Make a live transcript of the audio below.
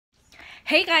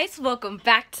Hey guys, welcome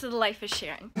back to the Life of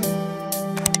Sharon.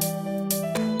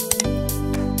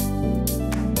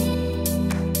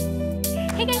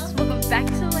 Hey guys, welcome back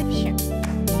to the Life of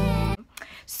Sharon.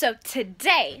 So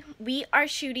today we are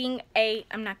shooting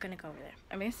I'm not gonna go over there.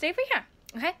 I'm gonna stay over here,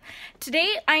 okay?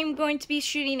 Today I'm going to be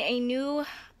shooting a new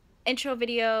intro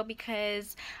video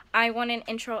because I want an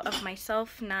intro of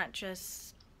myself, not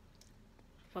just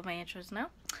what my intro is now.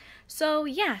 So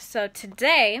yeah, so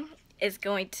today is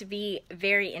going to be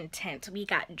very intense. We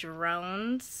got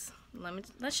drones.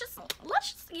 Let's just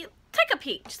take a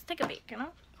peek. Just take a peek, you know?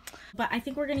 But I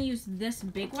think we're gonna use this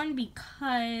big one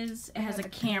because it has a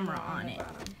camera on it.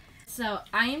 So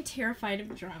I am terrified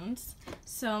of drones.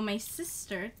 So my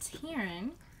sister,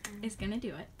 Sharon, is gonna do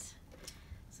it.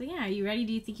 So yeah, are you ready?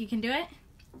 Do you think you can do it?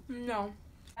 No.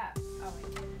 Oh,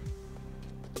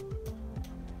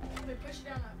 push it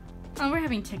down. Oh, we're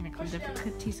having technical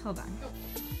difficulties. Hold on.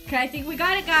 Okay, I think we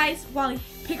got it, guys. Wally,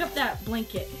 pick up that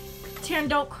blanket. Sharon,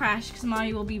 don't crash, because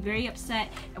Mommy will be very upset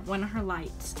if one of her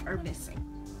lights are missing.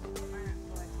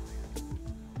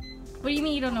 What do you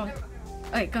mean you don't know?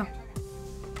 Okay, go.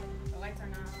 The lights are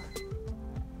not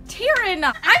on. Sharon,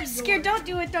 I'm scared. Don't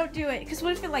do it. Don't do it. Because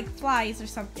what if it like flies or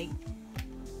something?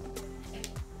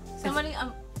 Somebody,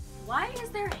 why is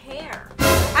there hair?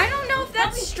 I don't know if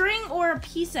that's string or a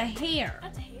piece of hair.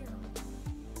 That's hair.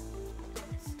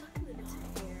 It's stuck in the hair.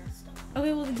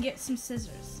 Okay, well then get some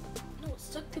scissors. No, it's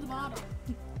stuck to the bottom.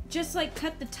 Just like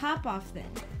cut the top off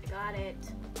then. Got it.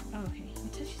 Oh, okay,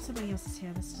 you're touching somebody else's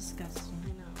hair. That's disgusting. I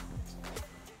know.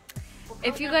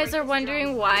 If you guys are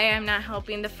wondering why I'm not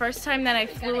helping, the first time that I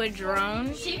flew a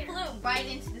drone, She flew right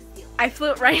into the ceiling. I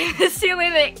flew it right into the ceiling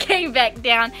and it came back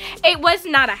down. It was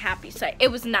not a happy sight.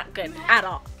 It was not good at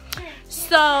all.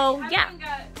 So yeah,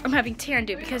 I'm having Sharon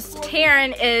do it because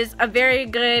Sharon is a very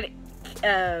good.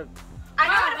 I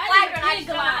know how to fly, but I just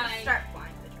don't know how to start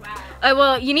flying.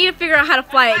 Well, you need to figure out how to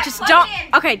fly it. Just don't.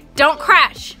 Okay, don't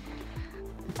crash.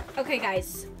 Okay,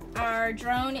 guys, our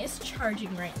drone is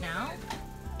charging right now.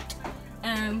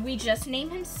 We just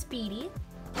named him Speedy.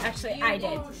 Actually, I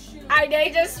did. I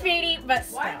named him Speedy, but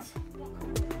still. What?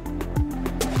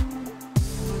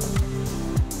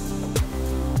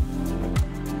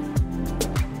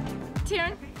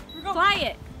 Sharon, fly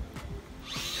it.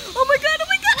 Oh my god, oh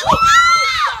my god, oh my god!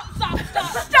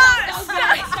 Stop! Oh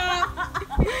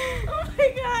my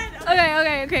god.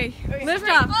 Okay. Lift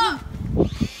off.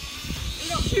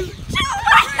 Shoot.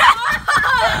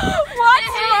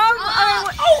 What's wrong?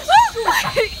 I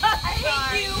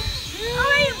hate you.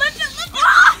 Alright, lift it.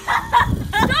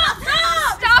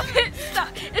 Stop it. Stop.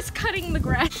 It's cutting the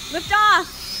grass. Lift off.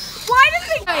 Why does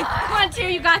it? Okay, come on,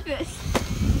 Sharon, you got this.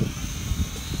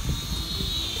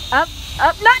 Up,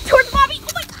 not towards Bobby. Oh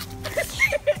my god.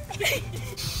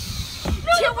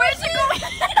 No, where's it going?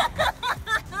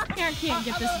 Sharon can't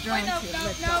get this drone to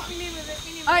lift off. We need to move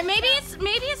it. Alright, maybe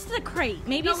it's the crate.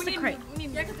 Maybe it's the crate. Yeah,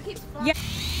 because it keeps flying. Yeah.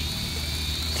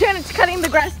 Sharon, it's cutting the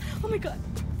grass. Oh my god.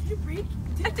 Did it break?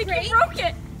 I think you broke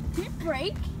it. Did it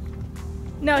break?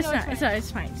 No, it's not.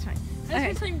 It's fine.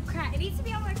 Okay. It needs to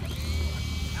be on my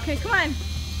Okay, come on.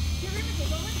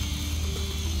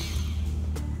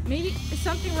 Maybe is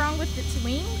something wrong with its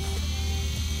wings?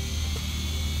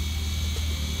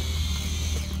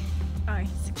 Alright.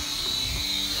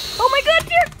 Oh my god,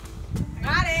 dear!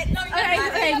 Got it. No,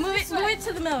 Okay, move it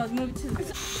to the middle. Move it to the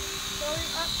middle.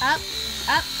 Up.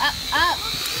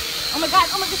 Oh my god.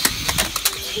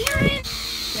 Sharon!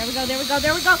 There we go.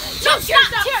 Stop!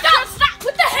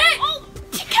 What the heck? Oh,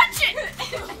 catch it!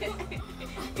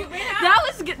 That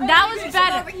was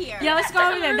better. Over here. Yeah, let's go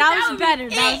over there. That was better.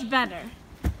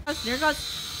 There goes.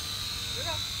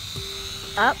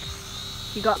 Up.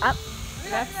 You go up.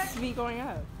 That's me going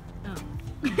up. Oh.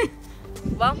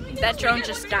 Well, that drone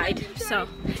just died. So,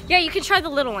 yeah, you can try the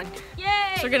little one.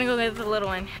 Yay! So we're gonna go with the little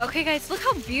one. Okay, guys, look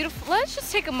how beautiful. Let's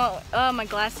just take a moment. Oh, my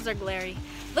glasses are glary.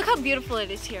 Look how beautiful it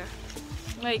is here.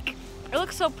 Like, it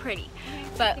looks so pretty.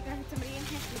 But, Somebody in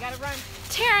here. We gotta run.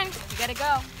 Sharon, you gotta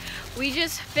go. We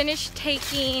just finished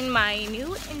taking my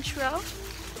new intro.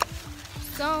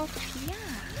 So, yeah.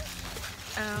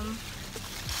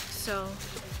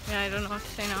 Yeah, I don't know what to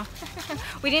say now.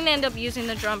 We didn't end up using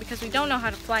the drone because we don't know how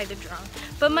to fly the drone.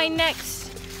 But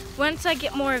once I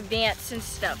get more advanced and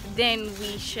stuff, then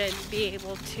we should be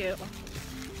able to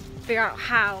figure out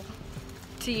how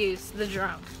to use the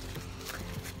drone.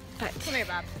 But Come here,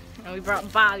 Bob. we brought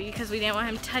Bobby because we didn't want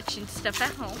him touching stuff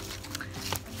at home.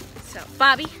 So,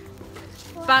 Bobby,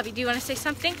 do you want to say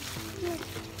something?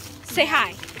 Say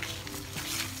hi.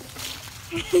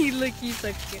 Look, he's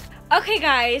so cute. Okay,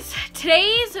 guys,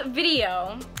 today's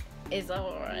video is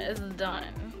done.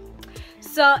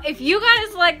 So if you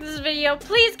guys like this video,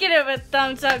 please give it a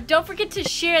thumbs up. Don't forget to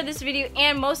share this video,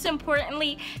 and most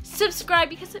importantly, subscribe,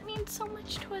 because it means so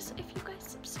much to us if you guys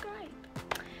subscribe.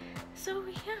 So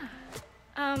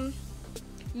yeah,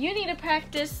 you need to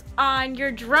practice on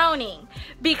your droning,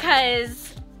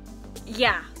 because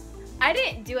yeah, I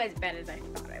didn't do as bad as I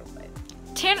thought I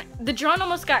would. The drone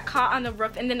almost got caught on the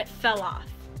roof and then it fell off.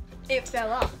 It fell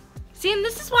off. See, and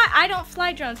this is why I don't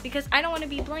fly drones, because I don't want to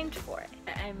be blamed for it.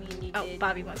 I mean, you Oh, did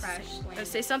Bobby wants crash to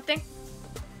say something.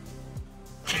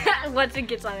 Once it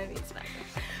gets on these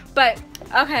factors. But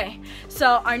okay,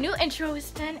 so our new intro is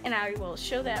done, and I will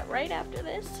show that right after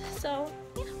this. So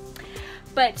yeah.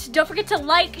 But don't forget to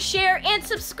like, share, and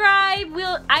subscribe.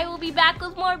 I will be back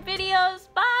with more videos.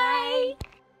 Bye.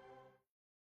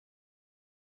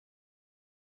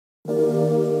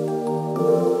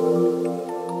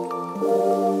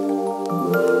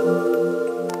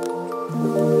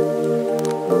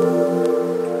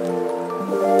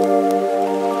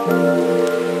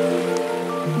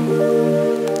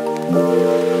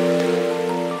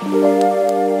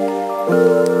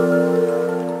 Bye.